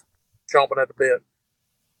go. I was chomping at the bit.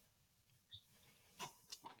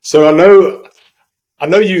 So I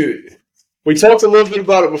know you. We talked a little bit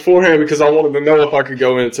about it beforehand because I wanted to know if I could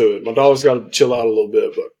go into it. My dog's got to chill out a little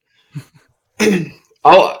bit, but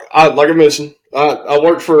like I mentioned, I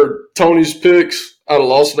work for Tony's Picks out of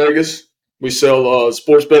Las Vegas. We sell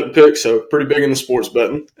sports betting picks, so pretty big in the sports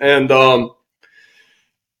betting. And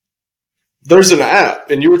there's an app,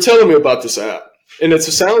 and you were telling me about this app, and it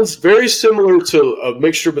sounds very similar to a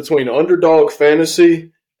mixture between Underdog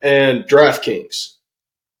Fantasy and DraftKings.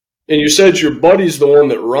 And you said your buddy's the one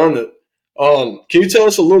that run it. Can you tell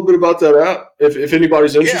us a little bit about that app, if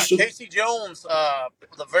anybody's interested? Yeah, Casey Jones,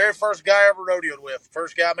 the very first guy I ever rodeoed with,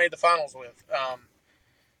 first guy I made the finals with.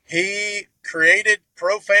 He created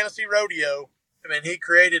Pro Fantasy Rodeo. I mean, he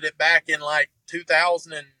created it back in like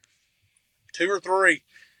 2002 or 3,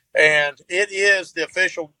 and it is the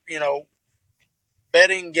official,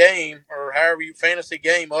 betting game or fantasy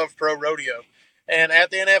game of Pro Rodeo. And at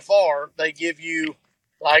the NFR, they give you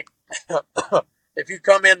like if you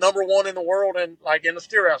come in number one in the world and like in the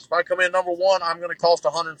steer house, if I come in number one, I'm going to cost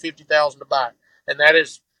 $150,000 to buy, and that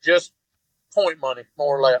is just point money,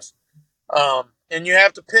 more or less. And you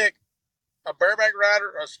have to pick a bareback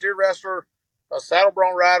rider, a steer wrestler, a saddle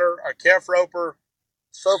bronc rider, a calf roper,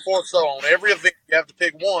 so forth, so on. Every event you have to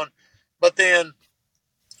pick one, but then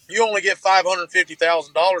you only get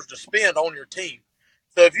 $550,000 to spend on your team.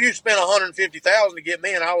 So if you spent $150,000 to get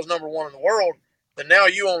me and I was number one in the world, then now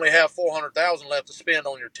you only have $400,000 left to spend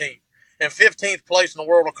on your team. And 15th place in the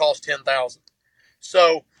world will cost $10,000.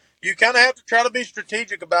 So you kind of have to try to be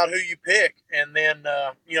strategic about who you pick. And then,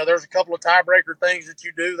 there's a couple of tiebreaker things that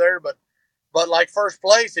you do there. But like first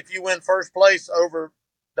place, if you win first place over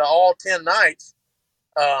the all 10 nights,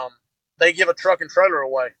 they give a truck and trailer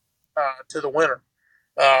away to the winner.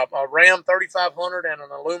 A Ram 3500 and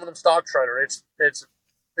an aluminum stock trailer. It's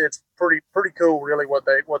pretty cool, really, what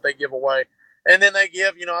they give away. And then they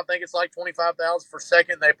give, I think it's like $25,000 for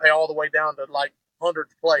second. They pay all the way down to like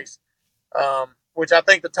 100th place, which I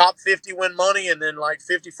think the top 50 win money, and then like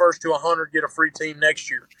 51st to 100 get a free team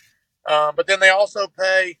next year. But then they also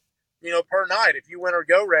pay, per night. If you win or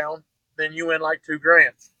go round, then you win like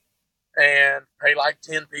 $2,000 and pay like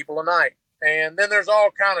 10 people a night. And then there's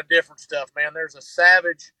all kind of different stuff, man. There's a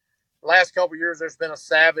Savage. Last couple of years, there's been a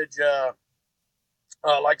Savage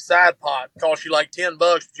like side pot. Costs you like $10,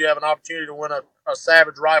 but you have an opportunity to win a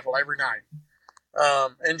Savage rifle every night.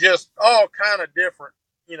 And just all kind of different,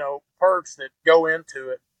 perks that go into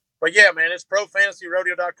it. But yeah, man, it's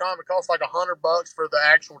profantasyrodeo.com. It costs like $100 for the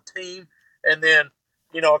actual team, and then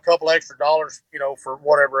a couple extra dollars, for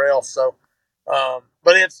whatever else. So, but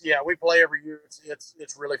we play every year.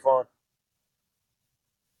 It's really fun.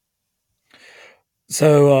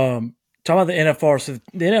 So, talking about the NFR. So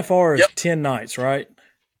the NFR is 10 nights, right?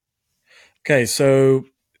 Okay. So,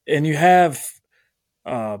 and you have,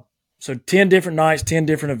 10 different nights, 10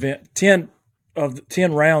 different event, 10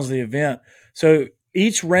 rounds of the event. So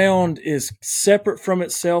each round is separate from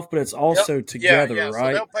itself, but it's also together,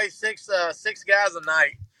 right? So they'll pay six guys a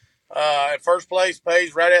night. At first place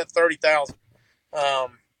pays right at 30,000.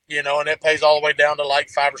 And it pays all the way down to like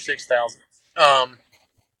 5,000 or 6,000.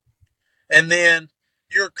 And then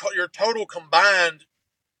your total combined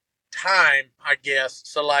time, I guess.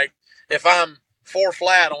 So like if I'm 4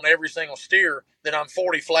 flat on every single steer, then I'm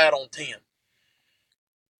 40 flat on 10.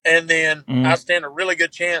 And then I stand a really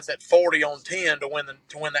good chance at 40 on 10 to win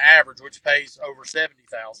the average, which pays over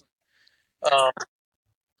 70,000.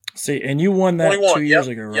 See, and you won that 21, 2 years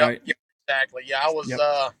ago, right? Yep, exactly. Yeah, I was.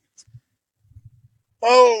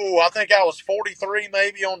 I think I was 43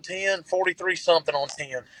 maybe on 10, 43 something on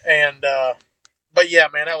 10, and but yeah,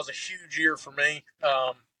 man, that was a huge year for me.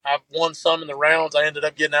 I've won some in the rounds. I ended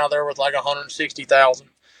up getting out there with like 160,000.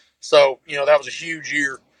 So, that was a huge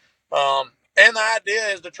year. And the idea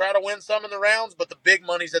is to try to win some in the rounds, but the big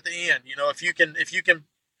money's at the end. If you can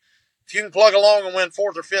plug along and win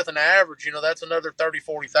 4th or 5th in the average, that's another 30,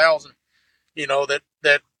 40,000,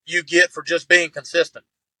 that you get for just being consistent.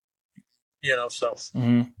 So.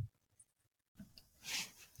 Mm-hmm.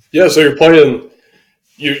 Yeah, so you're playing,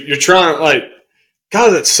 you're trying, like,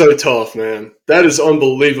 God, that's so tough, man. That is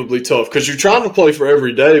unbelievably tough because you're trying to play for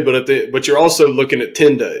every day, but you're also looking at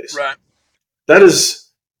 10 days. Right.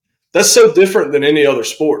 That's so different than any other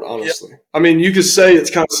sport, honestly. Yep. I mean, you could say it's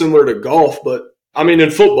kind of similar to golf, but, I mean,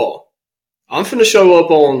 in football, I'm finna show up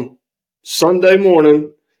on Sunday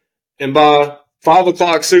morning, and by 5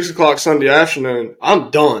 o'clock, 6 o'clock Sunday afternoon,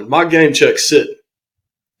 I'm done. My game check's sitting.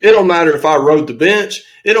 It don't matter if I rode the bench.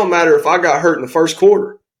 It don't matter if I got hurt in the first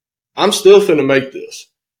quarter. I'm still finna make this.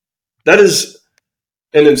 That is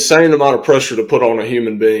an insane amount of pressure to put on a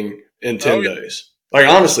human being in 10 days. Like,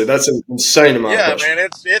 honestly, that's an insane amount of pressure. Yeah, man,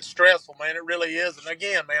 it's stressful, man. It really is. And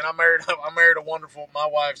again, man, I married a wonderful, my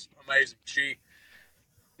wife's amazing. She,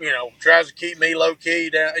 tries to keep me low key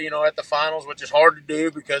down, at the finals, which is hard to do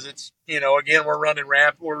because it's, again, we're running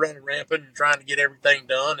rampant and trying to get everything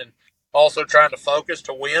done and also trying to focus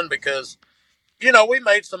to win because, we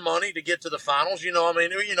made some money to get to the finals. We're going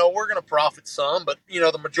to profit some, but,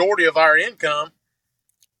 the majority of our income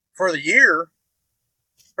for the year,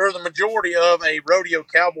 or the majority of a rodeo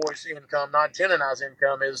cowboy's income, not Jen and I's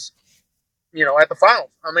income, is, at the finals.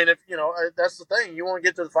 I mean, if, that's the thing. You want to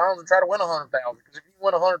get to the finals and try to win 100,000. Because if you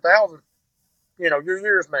win 100,000, your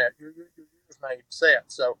year's made. Your year's made, set.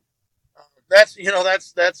 So, that's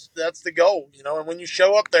the goal, and when you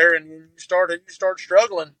show up there and you start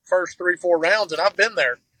struggling first 3-4 rounds, and I've been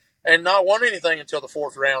there and not won anything until the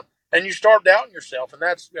 4th round, and you start doubting yourself, and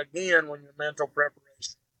that's again when your mental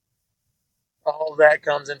preparation, all of that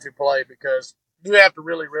comes into play, because you have to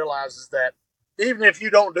really realize is that even if you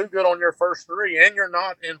don't do good on your first 3 and you're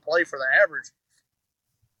not in play for the average,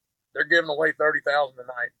 they're giving away 30,000 a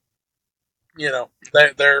night.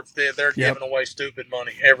 They're giving away stupid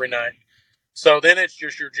money every night. So then it's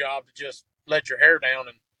just your job to just let your hair down,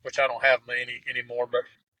 and which I don't have any anymore, but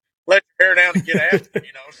let your hair down and get after it,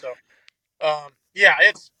 So,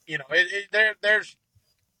 it's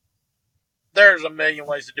there's a million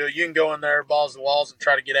ways to do it. You can go in there, balls to the walls, and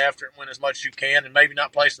try to get after it and win as much as you can, and maybe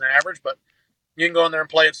not place an average, but you can go in there and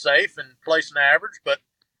play it safe and place an average. But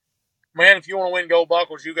man, if you want to win gold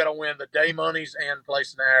buckles, you got to win the day monies and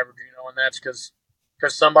place an average, and that's because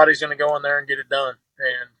somebody's going to go in there and get it done,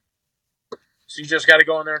 and so you just got to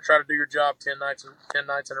go in there and try to do your job 10 nights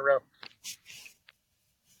in a row.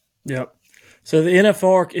 Yep. So the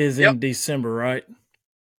NFR is in December, right?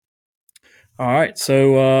 All right.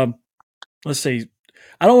 So let's see.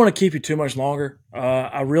 I don't want to keep you too much longer.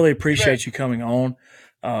 I really appreciate you coming on.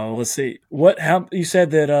 Let's see. How you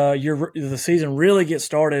said that the season really gets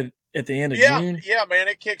started at the end of June? Yeah, man,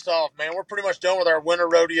 it kicks off, man. We're pretty much done with our winter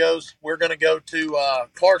rodeos. We're going to go to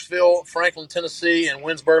Clarksville, Franklin, Tennessee, and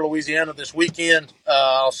Winsboro, Louisiana this weekend.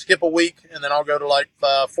 I'll skip a week, and then I'll go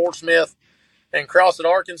to Fort Smith and Crossett,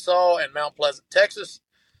 Arkansas, and Mount Pleasant, Texas.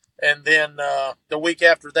 And then the week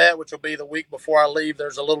after that, which will be the week before I leave,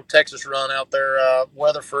 there's a little Texas run out there,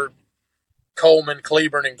 Weatherford, Coleman,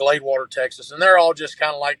 Cleburne, and Gladewater, Texas. And they're all just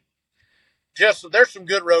kind of there's some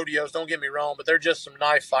good rodeos, don't get me wrong, but they're just some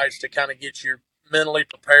knife fights to kind of get you mentally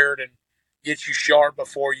prepared and get you sharp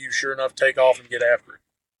before you sure enough take off and get after it.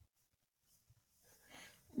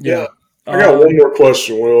 Yeah. I got one more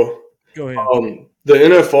question, Will. Go ahead. The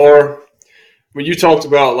NFR, when you talked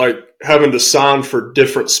about having to sign for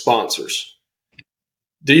different sponsors,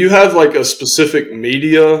 do you have a specific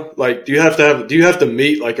media? Do you have to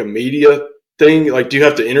meet a media thing? Do you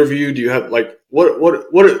have to interview? Do you have what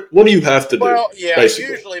do you have to do? Well, yeah,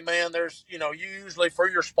 basically? Usually, man, there's, you usually for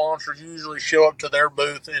your sponsors, you usually show up to their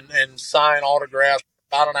booth and sign autographs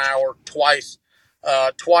about an hour twice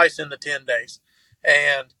in the 10 days.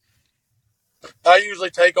 And I usually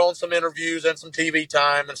take on some interviews and some TV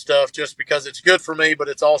time and stuff just because it's good for me, but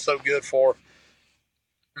it's also good for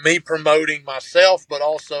me promoting myself, but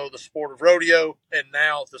also the sport of rodeo and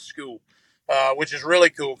now the school, which is really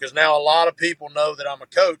cool because now a lot of people know that I'm a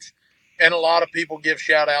coach. and a lot of people give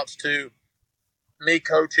shout outs to me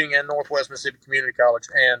coaching and Northwest Mississippi Community College,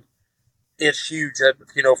 and it's huge that,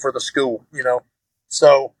 for the school,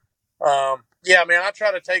 So, yeah, man, I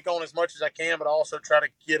try to take on as much as I can, but also try to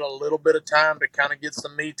get a little bit of time to kind of get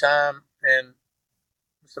some me time and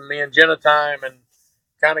some me and Jenna time, and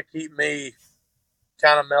kind of keep me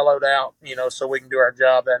kind of mellowed out, so we can do our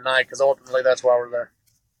job that night, because ultimately that's why we're there.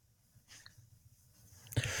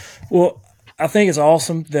 Well, I think it's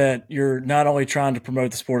awesome that you're not only trying to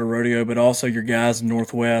promote the sport of rodeo, but also your guys in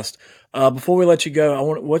Northwest. Before we let you go, I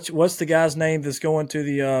want what's the guy's name that's going to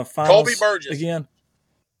the finals? Colby Burgess again.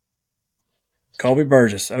 Colby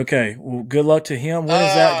Burgess. Okay. Well, good luck to him. When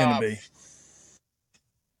is that going to be?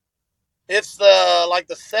 It's the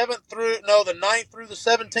 9th through the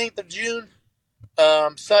 17th of June.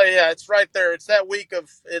 So yeah, it's right there. It's that week of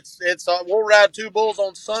we'll ride 2 bulls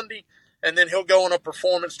on Sunday, and then he'll go on a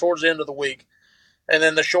performance towards the end of the week, and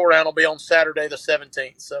then the short round will be on Saturday the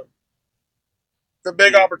 17th. So the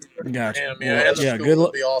big opportunity for him, and the school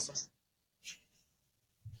will be awesome.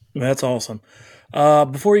 That's awesome.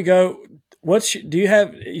 Before you go, do you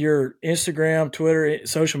have your Instagram, Twitter,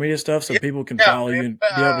 social media stuff so people can follow you and be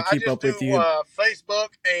able to keep up with you? Facebook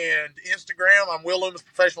and Instagram. I'm Will Lummus,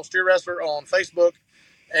 professional steer wrestler on Facebook,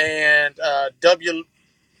 and I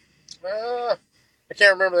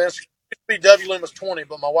can't remember the Instagram. It used to be W Lummus 20,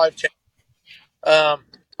 but my wife changed. I'll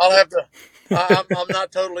have to. I'm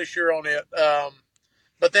not totally sure on it.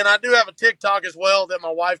 But then I do have a TikTok as well that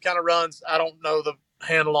my wife kind of runs. I don't know the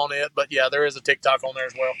handle on it, but yeah, there is a TikTok on there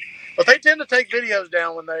as well. But they tend to take videos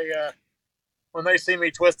down when they see me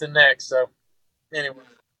twisting necks. So anyway.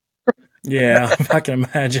 Yeah, I can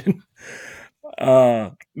imagine.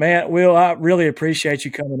 Man, Will, I really appreciate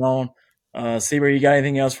you coming on. Seabury, you got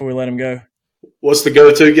anything else before we let him go? What's the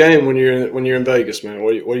go-to game when you're in Vegas, man?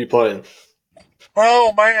 What are you playing?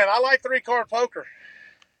 Oh man, I like 3-card poker.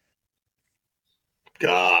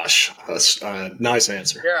 Gosh, that's a nice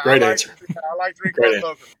answer. Yeah, Great answer. I like 3-card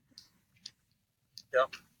poker.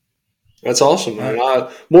 Yep. That's awesome, man. I'm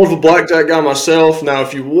more of a blackjack guy myself. Now,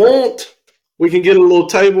 if you want, we can get a little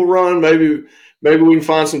table run. Maybe we can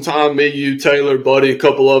find some time. Me, you, Taylor, Buddy, a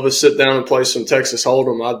couple of us sit down and play some Texas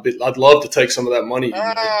Hold'em. I'd love to take some of that money.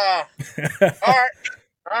 All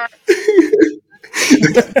right.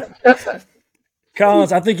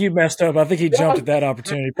 Collins, I think you messed up. I think he jumped at that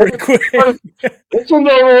opportunity pretty quick.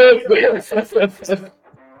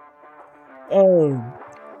 Oh,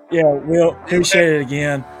 yeah, Will, appreciate it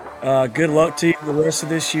again. Good luck to you the rest of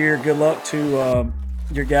this year. Good luck to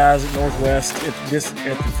your guys at Northwest at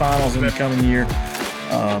the finals in the coming year.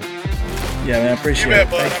 Yeah, man, I appreciate it.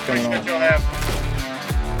 Thanks for coming on.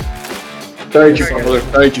 Thank you, brother.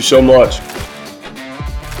 Thank you so much.